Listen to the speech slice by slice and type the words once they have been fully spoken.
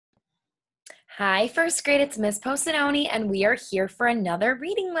Hi, first grade, it's Miss Posinoni, and we are here for another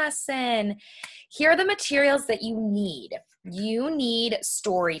reading lesson. Here are the materials that you need. You need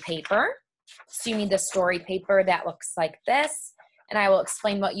story paper. So you need the story paper that looks like this, and I will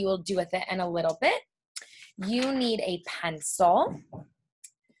explain what you will do with it in a little bit. You need a pencil.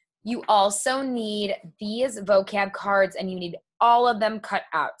 You also need these vocab cards, and you need all of them cut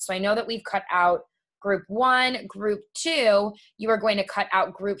out. So I know that we've cut out Group 1, Group 2, you are going to cut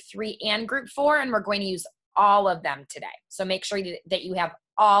out Group 3 and Group 4, and we're going to use all of them today. So make sure that you have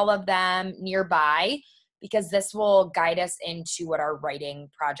all of them nearby, because this will guide us into what our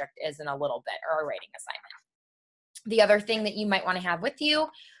writing project is in a little bit, or our writing assignment. The other thing that you might want to have with you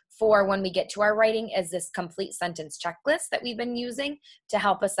for when we get to our writing is this complete sentence checklist that we've been using to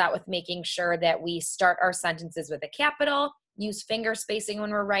help us out with making sure that we start our sentences with a capital, use finger spacing when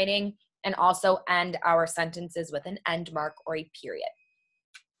we're writing, and also end our sentences with an end mark or a period.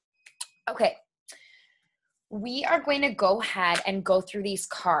 Okay, we are going to go ahead and go through these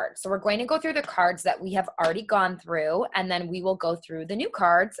cards. So we're going to go through the cards that we have already gone through, and then we will go through the new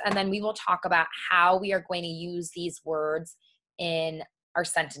cards, and then we will talk about how we are going to use these words in our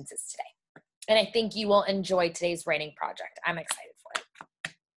sentences today. And I think you will enjoy today's writing project. I'm excited for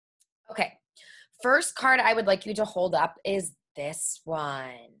it. Okay, first card I would like you to hold up is this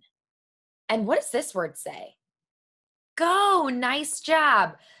one. And what does this word say? Go, nice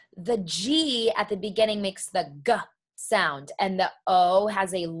job. The G at the beginning makes the G sound, and the O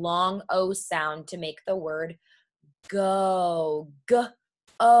has a long O sound to make the word go.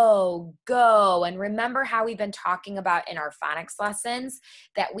 G-O, go. And remember how we've been talking about in our phonics lessons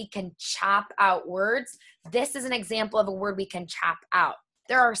that we can chop out words? This is an example of a word we can chop out.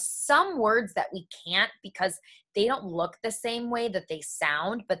 There are some words that we can't because they don't look the same way that they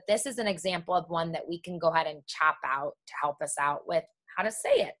sound, but this is an example of one that we can go ahead and chop out to help us out with how to say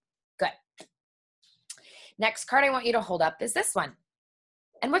it. Good. Next card I want you to hold up is this one.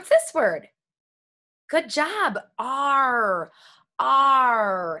 And what's this word? Good job. R.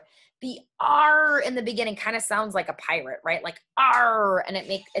 R. The R in the beginning kind of sounds like a pirate, right? Like R, and it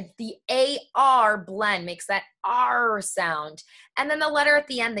makes the A-R blend makes that R sound. And then the letter at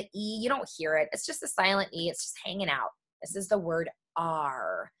the end, the E, you don't hear it. It's just a silent E. It's just hanging out. This is the word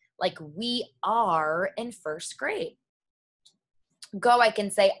are, like we are in first grade. Go, I can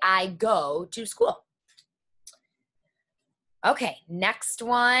say I go to school. Okay, next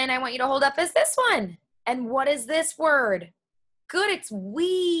one I want you to hold up is this one. And what is this word? Good, it's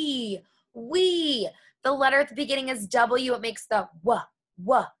we. We. The letter at the beginning is W. It makes the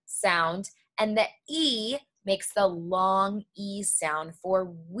w sound. And the E makes the long E sound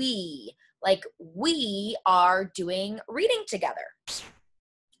for we. Like we are doing reading together.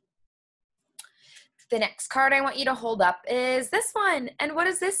 The next card I want you to hold up is this one. And what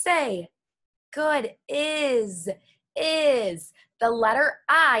does this say? Good, is. The letter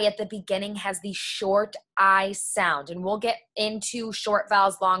I at the beginning has the short I sound, and we'll get into short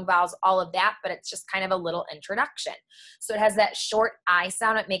vowels, long vowels, all of that, but it's just kind of a little introduction. So it has that short I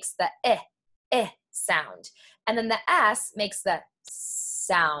sound. It makes the I sound. And then the S makes the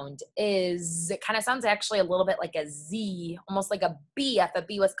sound. Is. It kind of sounds actually a little bit like a Z, almost like a bee. If a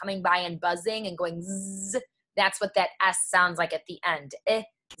bee was coming by and buzzing and going zzz, that's what that S sounds like at the end.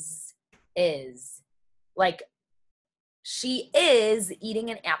 Is. Like she is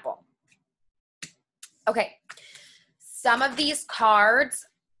eating an apple. Okay, some of these cards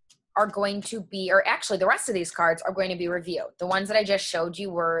are going to be, or actually the rest of these cards are going to be reviewed. The ones that I just showed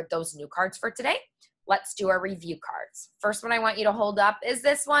you were those new cards for today. Let's do our review cards. First one I want you to hold up is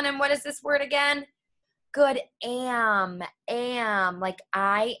this one, and what is this word again? Good, am, like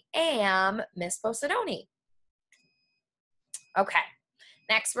I am Miss Posinoni. Okay,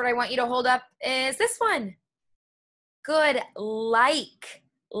 next word I want you to hold up is this one. Good, like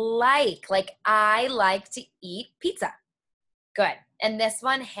I like to eat pizza. Good. And this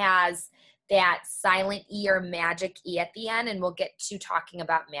one has that silent E or magic E at the end, and we'll get to talking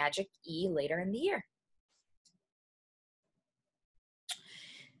about magic E later in the year.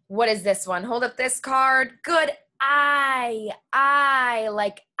 What is this one? Hold up this card. Good, I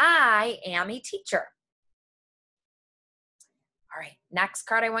like I am a teacher. All right, next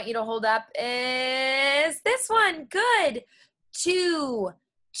card I want you to hold up is this one. Good, two,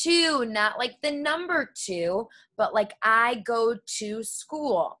 not like the number 2, but like I go to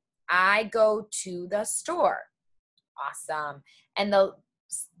school. I go to the store. Awesome. And the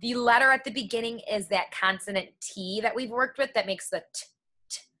letter at the beginning is that consonant T that we've worked with that makes the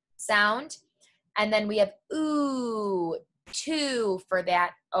t sound. And then we have ooh, 2 for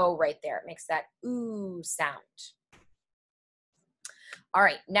that O right there. It makes that ooh sound. All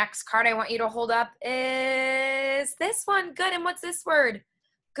right, next card I want you to hold up is this one. Good. And what's this word?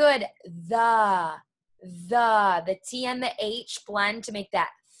 Good. The T and the H blend to make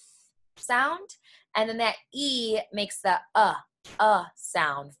that sound. And then that E makes the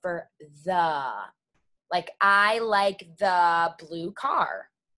sound for the. Like, I like the blue car.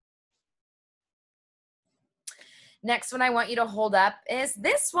 Next one I want you to hold up is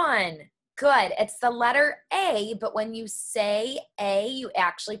this one. Good. It's the letter A, but when you say A, you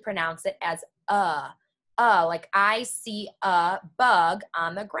actually pronounce it as like I see a bug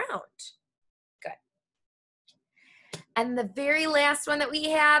on the ground. Good. And the very last one that we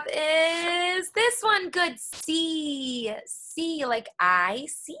have is this one. Good. See, like I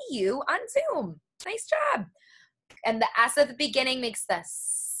see you on Zoom. Nice job. And the S at the beginning makes the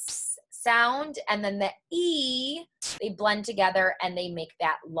S sound, and then the E, they blend together and they make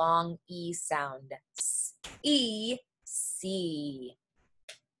that long E sound. E, see.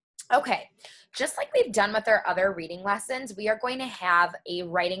 Okay, just like we've done with our other reading lessons, we are going to have a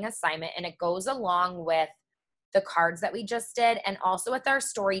writing assignment, and it goes along with the cards that we just did, and also with our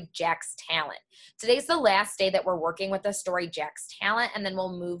story, Jack's Talent. Today's the last day that we're working with the story, Jack's Talent, and then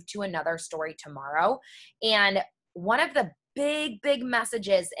we'll move to another story tomorrow. And one of the big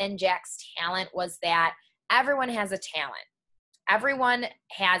messages in Jack's Talent was that everyone has a talent. Everyone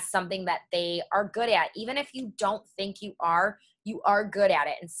has something that they are good at. Even if you don't think you are good at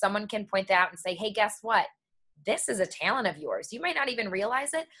it. And someone can point that out and say, hey, guess what? This is a talent of yours. You might not even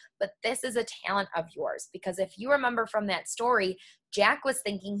realize it, but this is a talent of yours. Because if you remember from that story, Jack was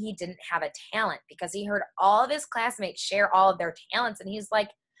thinking he didn't have a talent because he heard all of his classmates share all of their talents. And he's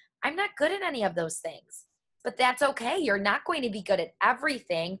like, I'm not good at any of those things. But that's okay. You're not going to be good at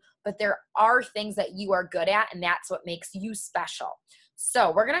everything, but there are things that you are good at, and that's what makes you special.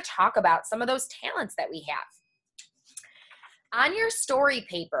 So we're going to talk about some of those talents that we have. On your story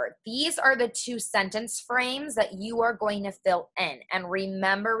paper, these are the 2 sentence frames that you are going to fill in. And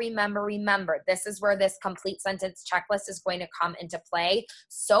remember, this is where this complete sentence checklist is going to come into play.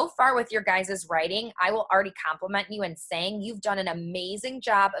 So far with your guys' writing, I will already compliment you in saying you've done an amazing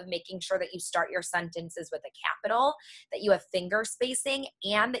job of making sure that you start your sentences with a capital, that you have finger spacing,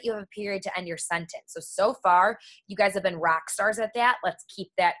 and that you have a period to end your sentence. So far, you guys have been rock stars at that. Let's keep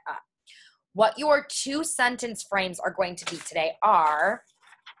that up. What your 2 sentence frames are going to be today are,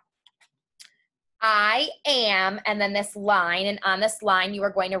 I am, and then this line, and on this line you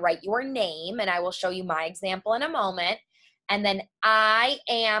are going to write your name, and I will show you my example in a moment, and then I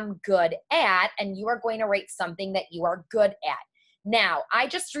am good at, and you are going to write something that you are good at. Now, I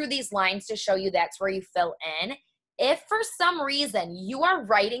just drew these lines to show you that's where you fill in. If for some reason you are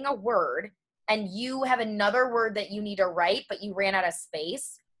writing a word, and you have another word that you need to write, but you ran out of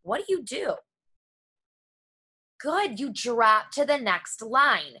space, what do? Good, you drop to the next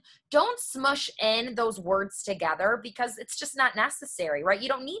line. Don't smush in those words together because it's just not necessary, right? You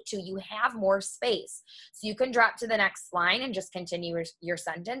don't need to. You have more space. So you can drop to the next line and just continue your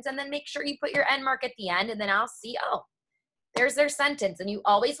sentence, and then make sure you put your end mark at the end, and then I'll see, oh, there's their sentence. And you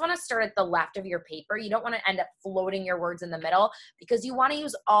always want to start at the left of your paper. You don't want to end up floating your words in the middle because you want to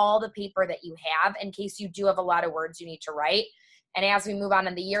use all the paper that you have in case you do have a lot of words you need to write. And as we move on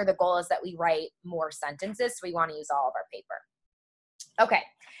in the year, the goal is that we write more sentences, so we want to use all of our paper. Okay,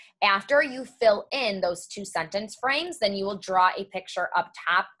 after you fill in those 2 sentence frames, then you will draw a picture up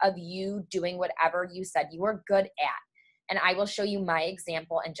top of you doing whatever you said you were good at. And I will show you my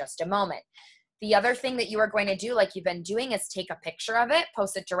example in just a moment. The other thing that you are going to do, like you've been doing, is take a picture of it,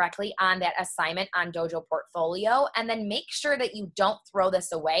 post it directly on that assignment on Dojo Portfolio, and then make sure that you don't throw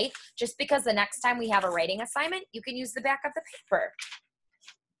this away, just because the next time we have a writing assignment, you can use the back of the paper.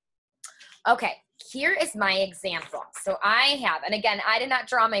 Okay, here is my example. So I have, and again, I did not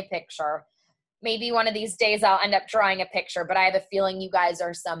draw my picture. Maybe one of these days I'll end up drawing a picture, but I have a feeling you guys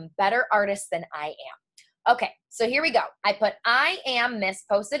are some better artists than I am. Okay, so here we go. I put, I am Miss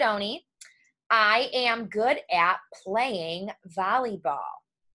Posidoni. I am good at playing volleyball.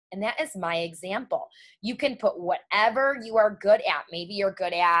 And that is my example. You can put whatever you are good at. Maybe you're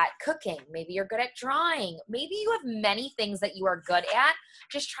good at cooking. Maybe you're good at drawing. Maybe you have many things that you are good at.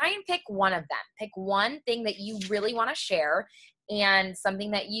 Just try and pick one of them. Pick one thing that you really want to share and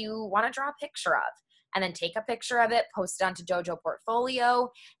something that you want to draw a picture of. And then take a picture of it, post it onto Dojo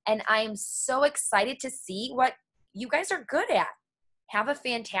Portfolio. And I am so excited to see what you guys are good at. Have a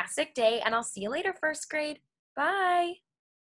fantastic day, and I'll see you later, first grade. Bye.